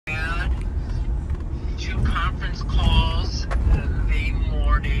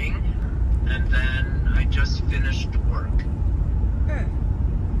just finished work.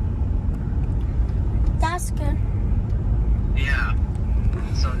 That's good. Yeah.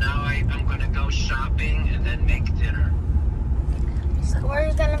 So now I'm going to go shopping and then make dinner. So what are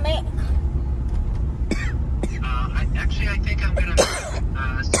you going to make? I think I'm going to make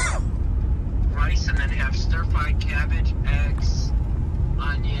rice and then have stir-fried cabbage, eggs,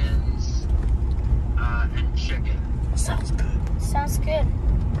 onions, and chicken. Sounds good. Sounds good.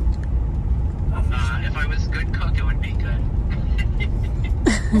 If I was a good cook, it would be good.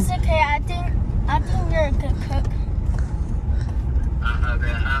 It's okay. I think you're a good cook.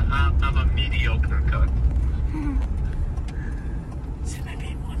 I'm a mediocre cook. So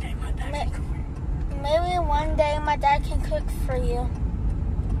maybe one day my dad can cook. Maybe one day my dad can cook for you.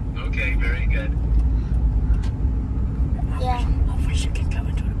 Okay, very good. Yeah. I wish you could come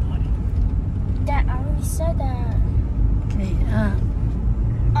into the party. Dad, I already said that. Okay.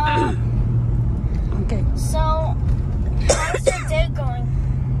 Okay. So, how's your day going?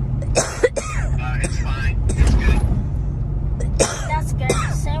 It's fine. It's good. That's good.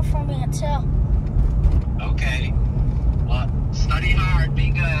 Same for me too. Okay. Well, study hard. Be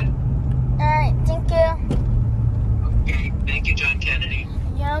good. Alright, thank you. Okay. Thank you, John Kennedy.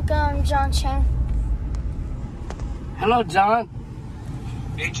 You're welcome, John Chiang. Hello, John.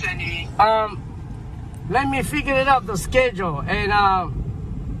 HNE. Let me figure it out, the schedule, and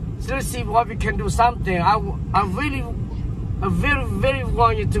let's see what we can do something. I very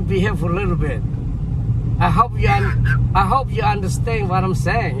want you to be here for a little bit. I hope you understand what I'm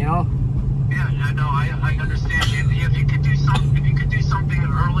saying, you know. Yeah, no, I understand. If you could do something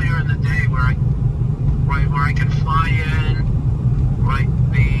earlier in the day where I can fly in,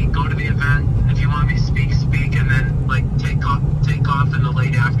 go to the event. If you want me to speak, and then like take off in the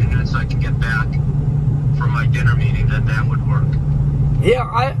late afternoon so I can get back for my dinner meeting, then that would work. Yeah,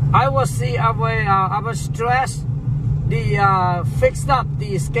 I will see. I will stress the fixed up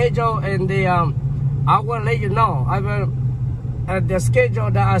the schedule, and the I will let you know. I will the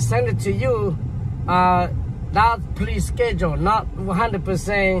schedule that I sent it to you. Not pre-schedule, not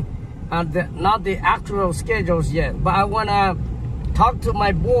 100%, not the actual schedules yet. But I wanna talk to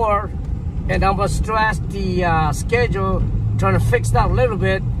my board, and I will stress the schedule, trying to fix that a little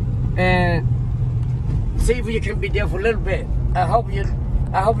bit, and see if you can be there for a little bit. I hope you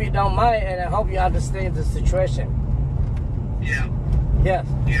don't mind, and I hope you understand the situation. Yeah. Yes.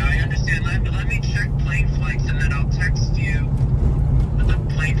 Yeah, I understand. Let me check plane flights, and then I'll text you the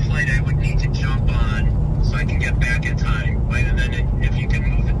plane flight I would need to jump on so I can get back in time. Right? And then if you can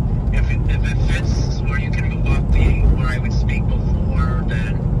move it, if it fits, or you can move up where I would speak before,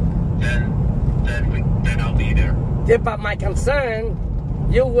 then I'll be there. Yeah, but my concern,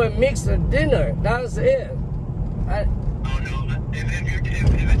 you will mix the dinner. That's it. Oh no!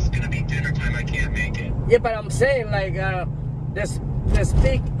 If it's gonna be dinner time, I can't make it. Yeah, but I'm saying like the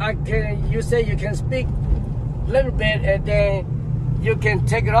speak. You say you can speak a little bit, and then you can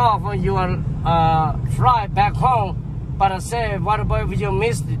take it off on your flight back home. But I said, what about if you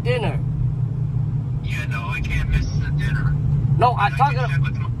miss the dinner? Yeah, no, I can't miss the dinner. No, I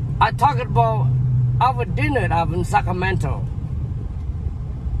talking about our dinner up in Sacramento.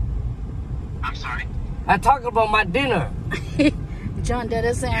 I'm sorry? I talk about my dinner. John, that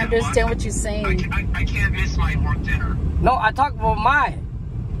doesn't understand what you're saying. I can't miss my work dinner. No, I talk about mine.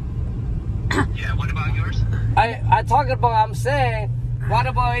 Yeah, what about yours? I talk about, I'm saying, what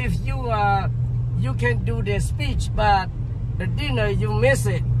about if you can do the speech, but the dinner, you miss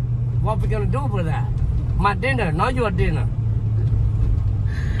it? What we gonna do with that? My dinner, not your dinner.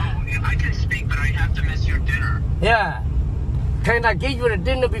 Oh, I can speak, but I have to miss your dinner. Yeah. Can I give you the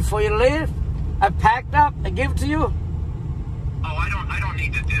dinner before you leave? I packed up, I give it to you? Oh, I don't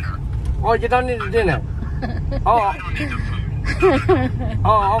need the dinner. Oh, you don't need the dinner? Oh, I don't need the food.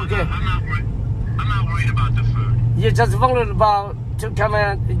 Oh, okay. I'm not worried about the food. You just wanted to come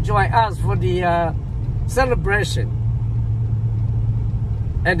and join us for the celebration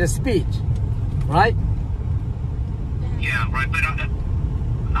and the speech, right? Yeah, right. But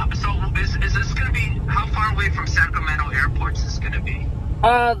so is this going to be, how far away from Sacramento Airport is this going to be?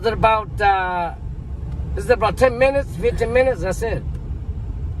 They're about 10 minutes, 15 minutes. That's it.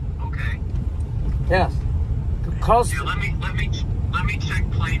 Okay. Yes. Close. Yeah, let me check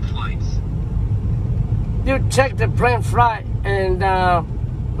plane flights. You check the plane flight and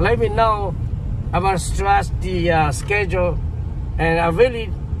let me know about stress the schedule. And I really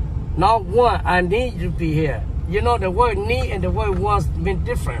not want. I need you to be here. You know, the word need and the word wants mean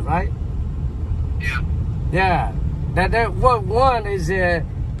different, right? Yeah. Yeah. That word want is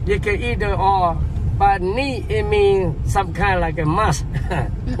you can either or, but need it means some kind of like a must.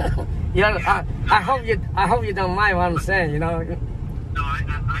 Yeah, I hope you don't mind what I'm saying. You know. No,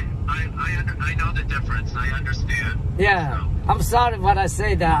 I know the difference. I understand. Yeah, So. I'm sorry when I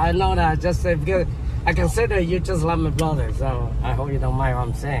say that. I know that. I just say because I consider you just like my brother. So I hope you don't mind what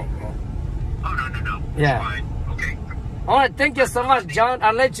I'm saying. Oh no. Yeah. It's fine. Okay. All right. Thank you so much, John.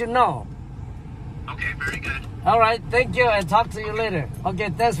 I'll let you know. Okay. Very good. All right. Thank you, and talk to you later. Okay.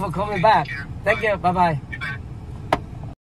 Thanks for coming back. Take care. Thank Bye. you. Bye bye.